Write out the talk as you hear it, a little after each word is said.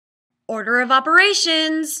Order of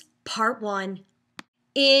Operations, Part 1.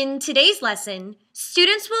 In today's lesson,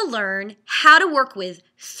 students will learn how to work with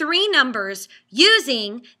three numbers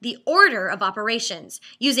using the order of operations.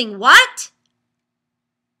 Using what?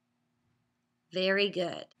 Very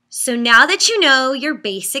good. So now that you know your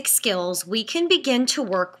basic skills, we can begin to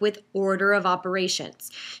work with order of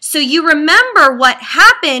operations. So you remember what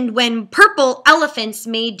happened when purple elephants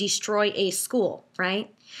may destroy a school,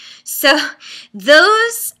 right? So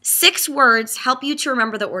those 6 words help you to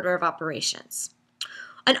remember the order of operations.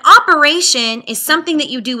 An operation is something that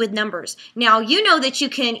you do with numbers. Now, you know that you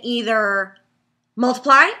can either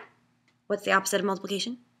multiply. What's the opposite of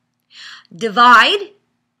multiplication? Divide.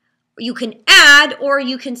 You can add, or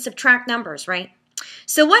you can subtract numbers, right?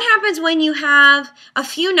 So what happens when you have a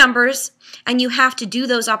few numbers and you have to do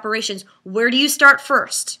those operations? Where do you start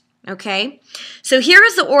first? Okay, so here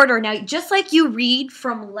is the order. Now, just like you read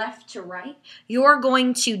from left to right, you're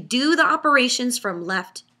going to do the operations from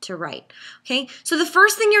left to right. Okay, so the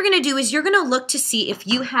first thing you're going to do is you're going to look to see if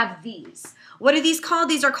you have these. What are these called?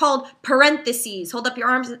 These are called parentheses. Hold up your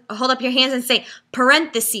arms, hold up your hands and say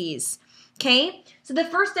parentheses. Okay, so the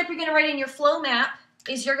first step you're going to write in your flow map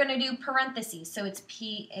is you're going to do parentheses. So it's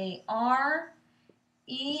P-A-R-E-N-T-H-E-S,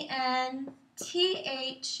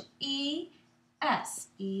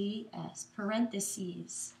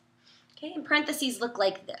 parentheses. Okay, and parentheses look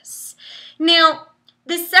like this. Now,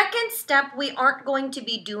 the second step we aren't going to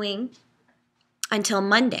be doing until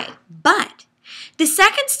Monday, but the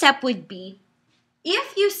second step would be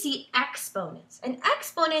if you see exponents. An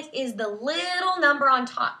exponent is the little number on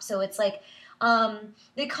top, so it's like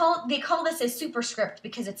they call this a superscript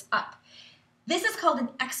because it's up. This is called an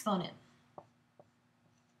exponent.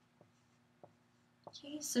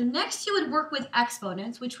 Okay, so next you would work with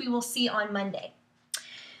exponents, which we will see on Monday.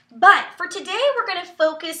 But for today, we're going to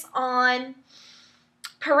focus on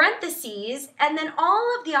parentheses and then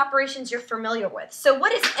all of the operations you're familiar with. So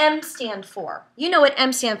what does M stand for? You know what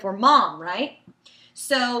M stand for, mom, right?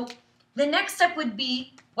 So the next step would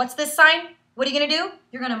be, what's this sign? What are you going to do?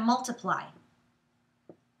 You're going to multiply.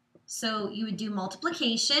 So you would do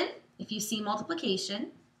multiplication if you see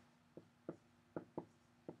multiplication.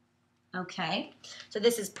 Okay, so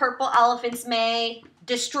this is purple elephants may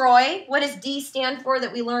destroy. What does D stand for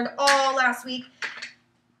that we learned all last week?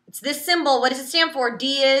 It's this symbol. What does it stand for?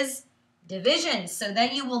 D is division. So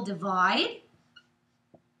then you will divide.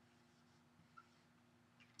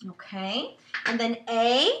 Okay, and then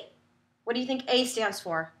A, what do you think A stands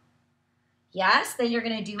for? Yes, then you're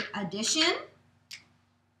going to do addition.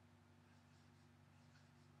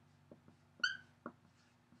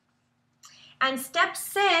 And step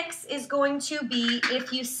 6 is going to be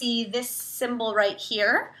if you see this symbol right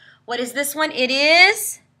here. What is this one? It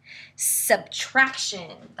is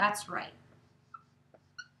subtraction. That's right.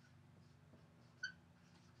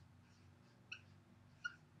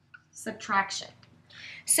 Subtraction.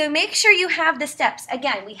 So make sure you have the steps.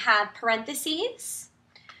 Again, we have parentheses,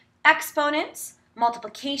 exponents,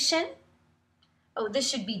 multiplication. Oh, this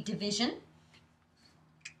should be division.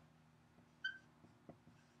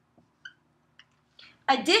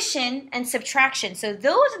 Addition and subtraction. So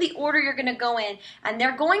those are the order you're going to go in, and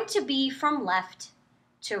they're going to be from left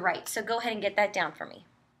to right. So go ahead and get that down for me.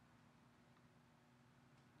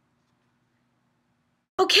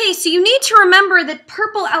 Okay, so you need to remember that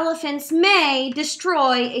purple elephants may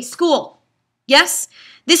destroy a school. Yes?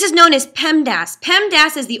 This is known as PEMDAS.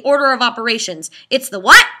 PEMDAS is the order of operations. It's the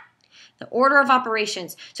what? The order of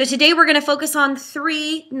operations. So today we're going to focus on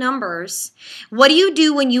 3 numbers. What do you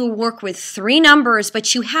do when you work with 3 numbers,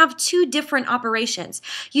 but you have 2 different operations?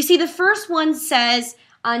 You see the first one says,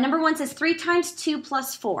 number 1 says 3 times 2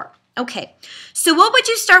 plus 4. Okay, so what would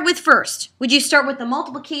you start with first? Would you start with the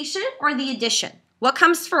multiplication or the addition? What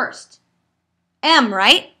comes first? M,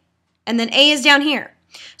 right? And then A is down here.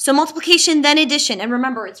 So multiplication, then addition. And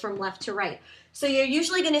remember, it's from left to right. So you're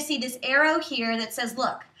usually going to see this arrow here that says,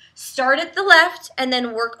 look, start at the left and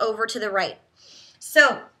then work over to the right.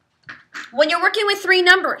 So when you're working with 3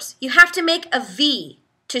 numbers, you have to make a V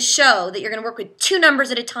to show that you're going to work with 2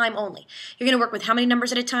 numbers at a time only. You're going to work with how many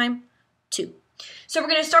numbers at a time? 2. So we're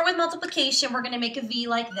going to start with multiplication. We're going to make a V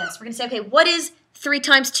like this. We're going to say, okay, what is 3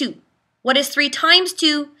 times 2? What is 3 times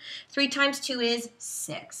 2? 3 times 2 is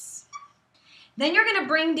 6. Then you're going to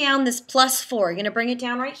bring down this plus 4. You're going to bring it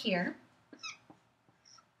down right here.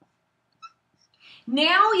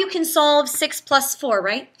 Now you can solve 6 plus 4,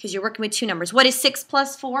 right? Because you're working with 2 numbers. What is 6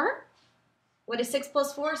 plus 4? What is 6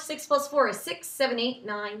 plus 4? 6 plus 4 is 6, 7, 8,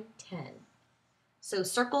 9, 10. So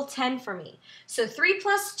circle 10 for me. So 3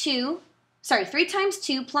 times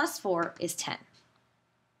 2 plus 4 is 10.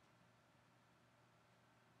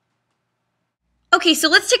 Okay, so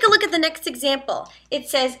let's take a look at the next example. It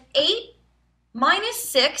says 8 minus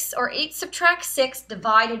 6, or 8 subtract 6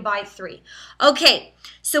 divided by 3. Okay,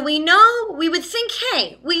 so we would think,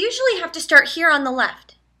 hey, we usually have to start here on the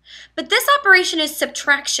left. But this operation is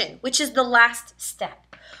subtraction, which is the last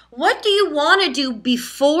step. What do you want to do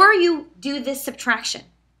before you do this subtraction?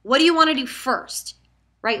 What do you want to do first?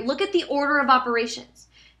 Right? Look at the order of operations.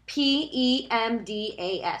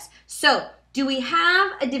 PEMDAS. So, do we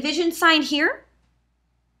have a division sign here?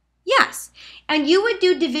 Yes. And you would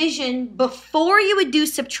do division before you would do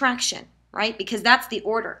subtraction, right? Because that's the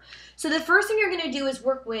order. So the first thing you're going to do is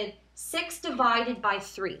work with 6 divided by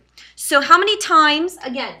 3. So how many times,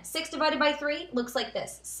 again, 6 divided by 3 looks like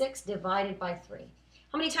this. 6 divided by 3.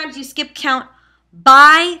 How many times do you skip count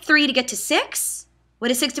by 3 to get to 6?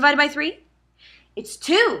 What is 6 divided by 3? It's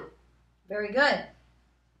 2. Very good.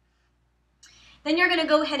 Then you're going to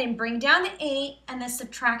go ahead and bring down the 8 and the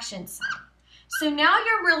subtraction sign. So now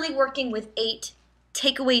you're really working with 8,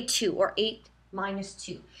 take away 2, or 8 minus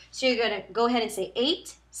 2. So you're going to go ahead and say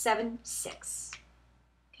 8, 7, 6.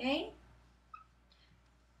 Okay?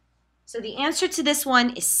 So the answer to this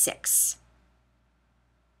one is 6.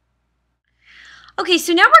 Okay,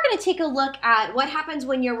 so now we're going to take a look at what happens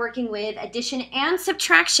when you're working with addition and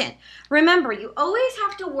subtraction. Remember, you always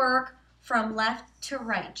have to work from left to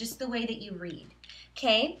right, just the way that you read.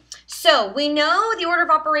 Okay, so we know the order of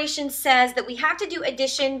operations says that we have to do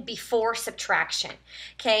addition before subtraction.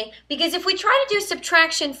 Okay, because if we try to do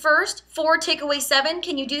subtraction first, 4 take away 7,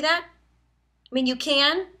 can you do that? I mean, you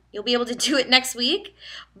can. You'll be able to do it next week.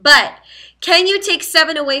 But can you take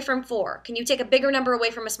 7 away from 4? Can you take a bigger number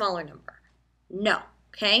away from a smaller number? No.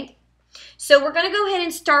 Okay, so we're going to go ahead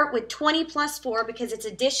and start with 20 plus 4 because it's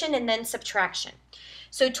addition and then subtraction.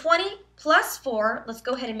 So 20 plus 4, let's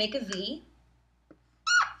go ahead and make a V.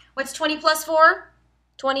 What's 20 plus 4?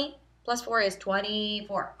 20 plus 4 is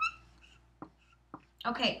 24.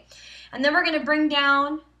 Okay, and then we're going to bring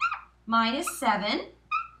down minus 7.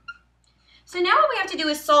 So now what we have to do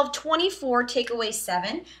is solve 24 take away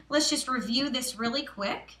 7. Let's just review this really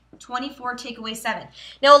quick. 24 take away 7.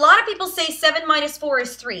 Now a lot of people say 7 minus 4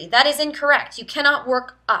 is 3. That is incorrect. You cannot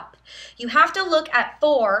work up. You have to look at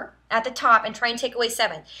 4 at the top and try and take away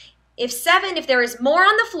 7. If there is more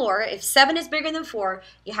on the floor, if 7 is bigger than 4,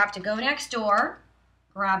 you have to go next door,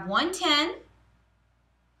 grab 110,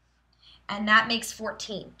 and that makes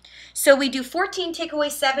 14. So we do 14 take away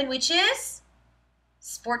 7, which is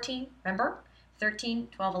 14, remember? 13,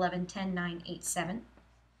 12, 11, 10, 9, 8, 7.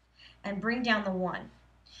 And bring down the 1.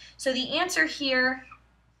 So the answer here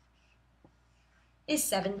is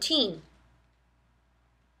 17.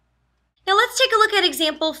 Now let's take a look at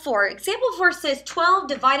example 4. Example 4 says 12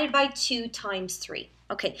 divided by 2 times 3.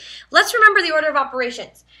 Okay, let's remember the order of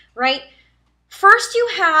operations, right? First you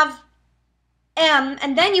have M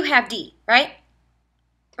and then you have D, right?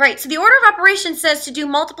 Right, so the order of operations says to do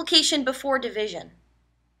multiplication before division,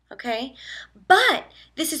 okay? But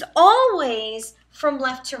this is always from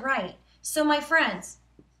left to right. So my friends,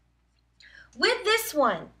 with this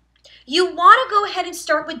one, you want to go ahead and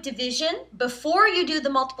start with division before you do the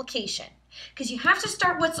multiplication because you have to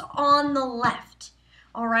start what's on the left,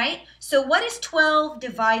 all right? So what is 12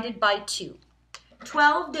 divided by 2?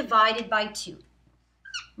 12 divided by 2.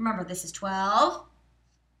 Remember, this is 12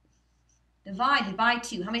 divided by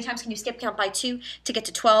 2. How many times can you skip count by 2 to get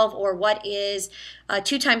to 12? Or what is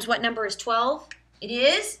 2 times what number is 12? It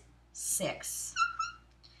is 6.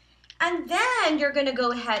 And then you're going to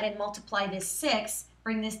go ahead and multiply this 6.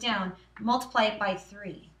 Bring this down, multiply it by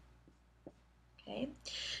 3. Okay,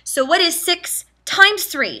 so what is 6 times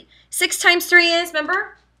 3? 6 times 3 is,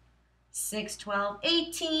 remember? 6, 12,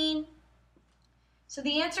 18. So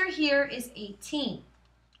the answer here is 18.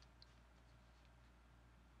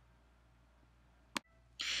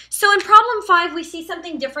 So in problem 5, we see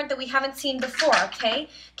something different that we haven't seen before, okay?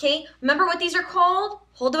 Okay, remember what these are called?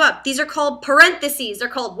 Hold them up. These are called parentheses. They're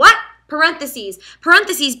called what? Parentheses.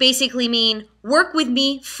 Parentheses basically mean work with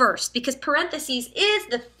me first because parentheses is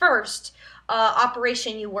the first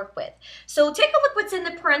operation you work with. So take a look what's in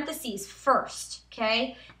the parentheses first,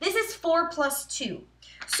 okay? This is 4 plus 2.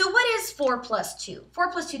 So what is 4 plus 2?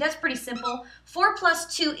 4 plus 2, that's pretty simple. 4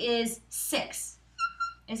 plus 2 is 6,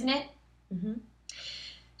 isn't it? Mm-hmm.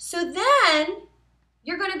 So then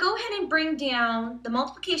you're going to go ahead and bring down the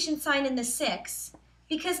multiplication sign in the 6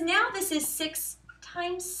 because now this is 6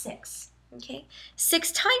 times 6, okay?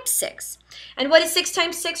 6 times 6. And what is 6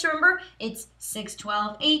 times 6, remember? It's 6,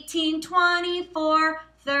 12, 18, 24,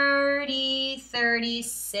 30,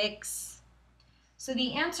 36. So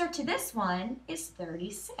the answer to this one is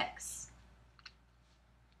 36.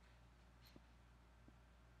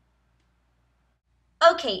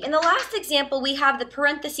 Okay, in the last example, we have the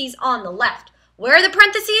parentheses on the left. Where are the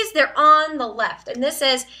parentheses? They're on the left. And this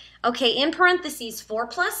is, okay, in parentheses, 4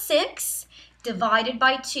 plus 6 divided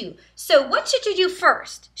by 2. So what should you do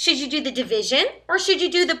first? Should you do the division or should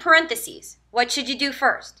you do the parentheses? What should you do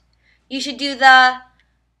first? You should do the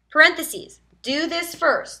parentheses. Do this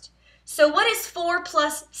first. So what is 4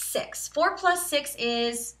 plus 6? 4 plus 6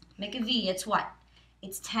 is, make a V, it's what?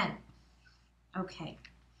 It's 10. Okay.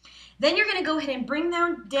 Then you're going to go ahead and bring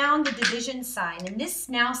down the division sign. And this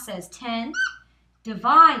now says 10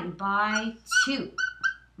 divided by 2.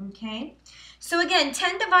 Okay? So again,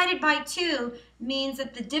 10 divided by 2 means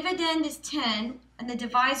that the dividend is 10 and the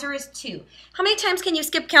divisor is 2. How many times can you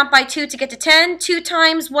skip count by 2 to get to 10? 2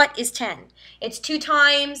 times what is 10? It's 2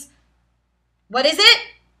 times, what is it?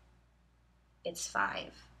 It's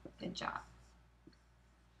 5. Good job.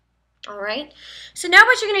 All right, so now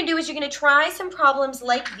what you're going to do is you're going to try some problems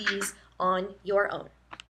like these on your own.